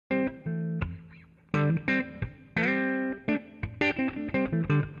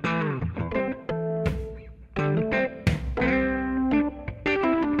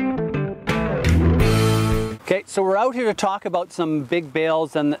So we're out here to talk about some big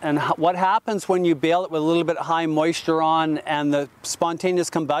bales and what happens when you bale it with a little bit high moisture on and the spontaneous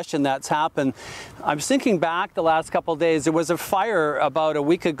combustion that's happened. I was thinking back the last couple of days. There was a fire about a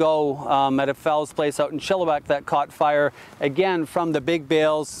week ago at a fellow's place out in Chilliwack that caught fire, again from the big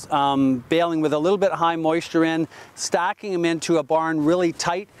bales, baling with a little bit high moisture in, stacking them into a barn really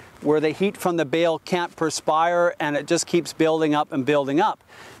tight where the heat from the bale can't perspire and it just keeps building up and building up.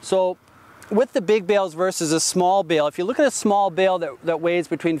 So with the big bales versus a small bale, if you look at a small bale that weighs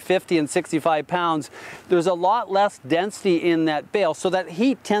between 50 and 65 pounds, there's a lot less density in that bale, so that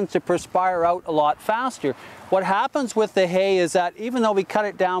heat tends to perspire out a lot faster. What happens with the hay is that even though we cut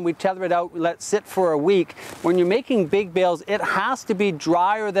it down, we tether it out, we let it sit for a week, when you're making big bales, it has to be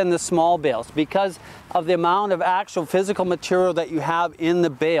drier than the small bales because of the amount of actual physical material that you have in the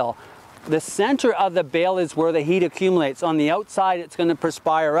bale. The center of the bale is where the heat accumulates. On the outside, it's going to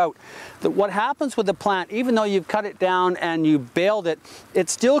perspire out. What happens with the plant, even though you've cut it down and you baled it,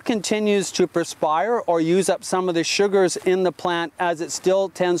 it still continues to perspire or use up some of the sugars in the plant, as it still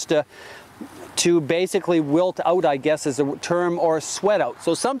tends to basically wilt out, I guess is the term, or sweat out.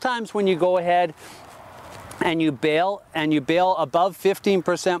 So sometimes when you go ahead and you bale above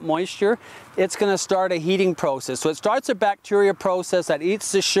 15% moisture, it's going to start a heating process. So it starts a bacteria process that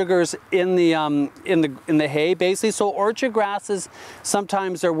eats the sugars in the hay, basically. So orchard grasses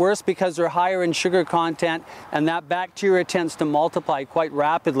sometimes are worse because they're higher in sugar content, and that bacteria tends to multiply quite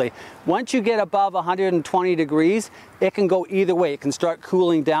rapidly. Once you get above 120 degrees, it can go either way. It can start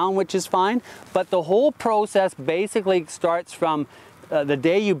cooling down, which is fine, but the whole process basically starts from the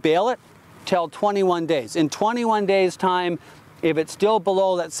day you bale it till 21 days. In 21 days time, if it's still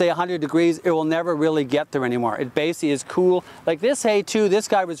below, let's say 100 degrees, it will never really get there anymore. It basically is cool. Like this hay too, this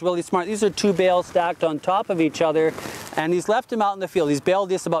guy was really smart. These are two bales stacked on top of each other, and he's left them out in the field. He's baled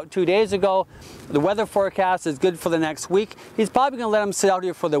this about 2 days ago. The weather forecast is good for the next week. He's probably gonna let them sit out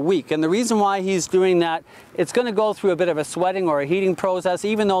here for the week. And the reason why he's doing that, it's gonna go through a bit of a sweating or a heating process.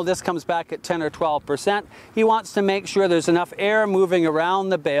 Even though this comes back at 10 or 12%, he wants to make sure there's enough air moving around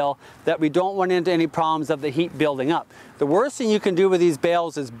the bale that we don't run into any problems of the heat building up. The worst thing you can do with these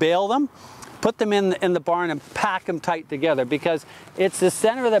bales is bale them, put them in the barn and pack them tight together, because it's the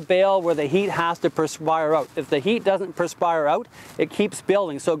center of the bale where the heat has to perspire out. If the heat doesn't perspire out, it keeps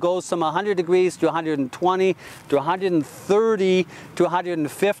building. So it goes from 100 degrees to 120 to 130 to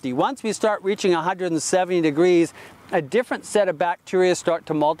 150. Once we start reaching 170 degrees, a different set of bacteria start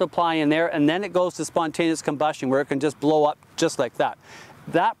to multiply in there, and then it goes to spontaneous combustion where it can just blow up just like that.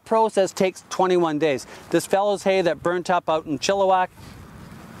 That process takes 21 days. This fellow's hay that burnt up out in Chilliwack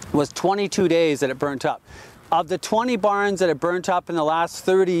was 22 days that it burnt up. Of the 20 barns that have burnt up in the last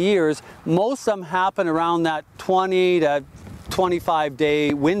 30 years, most of them happen around that 20 to 25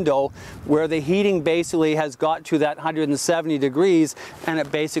 day window where the heating basically has got to that 170 degrees and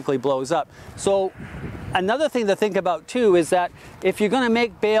it basically blows up. So another thing to think about too is that if you're going to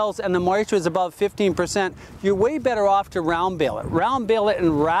make bales and the moisture is above 15%, you're way better off to round bale it. Round bale it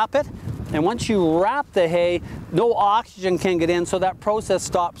and wrap it. And once you wrap the hay, no oxygen can get in, so that process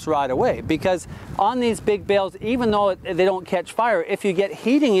stops right away. Because on these big bales, even though they don't catch fire, if you get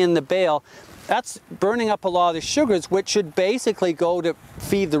heating in the bale, that's burning up a lot of the sugars, which should basically go to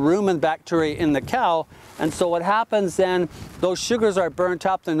feed the rumen bacteria in the cow. And so what happens then, those sugars are burnt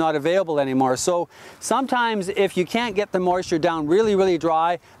up, they're not available anymore. So sometimes if you can't get the moisture down really, really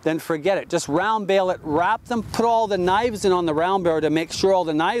dry, then forget it. Just round bale it, wrap them, put all the knives in on the round bale to make sure all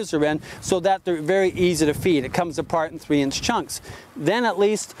the knives are in, so that they're very easy to feed. It comes apart in 3-inch chunks. Then at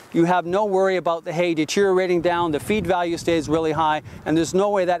least you have no worry about the hay deteriorating down, the feed value stays really high, and there's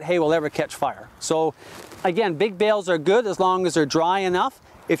no way that hay will ever catch fire. So again, big bales are good as long as they're dry enough.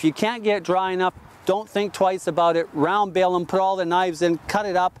 If you can't get dry enough, don't think twice about it. Round bale them, put all the knives in, cut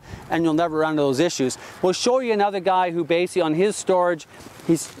it up, and you'll never run into those issues. We'll show you another guy who basically on his storage,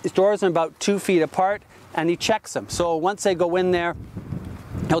 he stores them about 2 feet apart and he checks them. So once they go in there,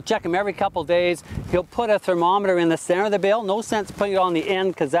 he'll check them every couple days. He'll put a thermometer in the center of the bale. No sense putting it on the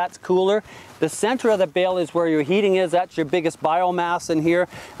end because that's cooler. The center of the bale is where your heating is. That's your biggest biomass in here,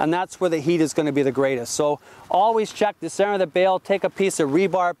 and that's where the heat is going to be the greatest. So always check the center of the bale. Take a piece of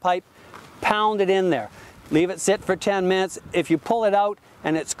rebar pipe, pound it in there. Leave it sit for 10 minutes. If you pull it out,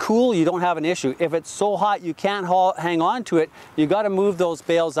 and it's cool, you don't have an issue. If it's so hot you can't hang on to it, you got to move those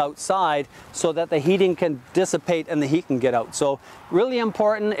bales outside so that the heating can dissipate and the heat can get out. So really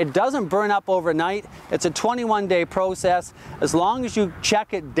important. It doesn't burn up overnight. It's a 21-day process. As long as you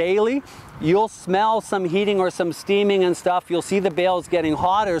check it daily, you'll smell some heating or some steaming and stuff. You'll see the bales getting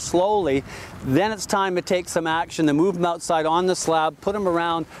hotter slowly. Then it's time to take some action to move them outside on the slab, put them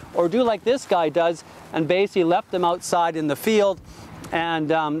around, or do like this guy does and basically left them outside in the field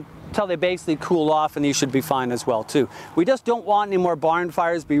and until they basically cool off, and you should be fine as well too. We just don't want any more barn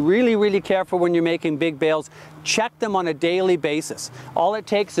fires. Be really, really careful when you're making big bales. Check them on a daily basis. All it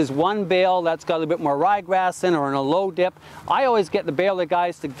takes is one bale that's got a bit more ryegrass in or in a low dip. I always get the baler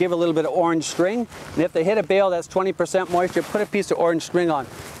guys to give a little bit of orange string, and if they hit a bale that's 20% moisture, put a piece of orange string on.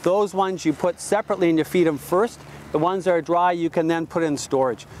 Those ones you put separately and you feed them first. The ones that are dry you can then put in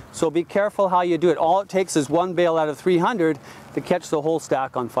storage. So be careful how you do it. All it takes is one bale out of 300 to catch the whole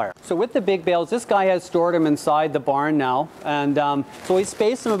stack on fire. So with the big bales, this guy has stored them inside the barn now, and so he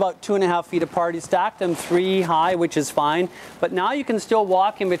spaced them about 2.5 feet apart. He stacked them 3 high, which is fine, but now you can still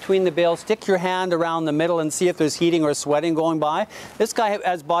walk in between the bales, stick your hand around the middle and see if there's heating or sweating going by. This guy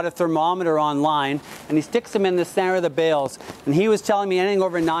has bought a thermometer online, and he sticks them in the center of the bales, and he was telling me anything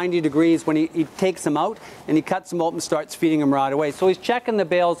over 90 degrees when he takes them out and he cuts them open and starts feeding them right away. So he's checking the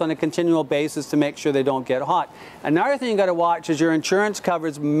bales on a continual basis to make sure they don't get hot. Another thing you got to watch is your insurance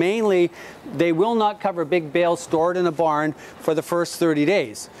covers. Mainly, they will not cover big bales stored in a barn for the first 30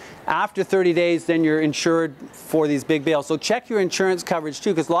 days. After 30 days, then you're insured for these big bales. So check your insurance coverage too,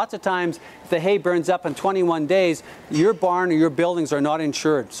 because lots of times if the hay burns up in 21 days, your barn or your buildings are not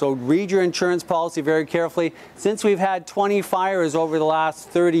insured. So read your insurance policy very carefully. Since we've had 20 fires over the last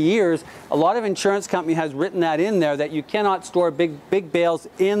 30 years, a lot of insurance company has written that in there, that you cannot store big bales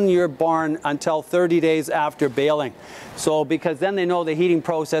in your barn until 30 days after baling. So because then they know the heating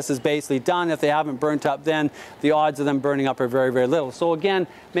process is basically done. If they haven't burnt up, then the odds of them burning up are very, very little. So again,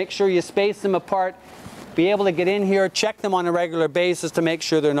 make sure you space them apart. Be able to get in here, check them on a regular basis to make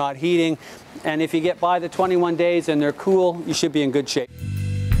sure they're not heating. And if you get by the 21 days and they're cool, you should be in good shape.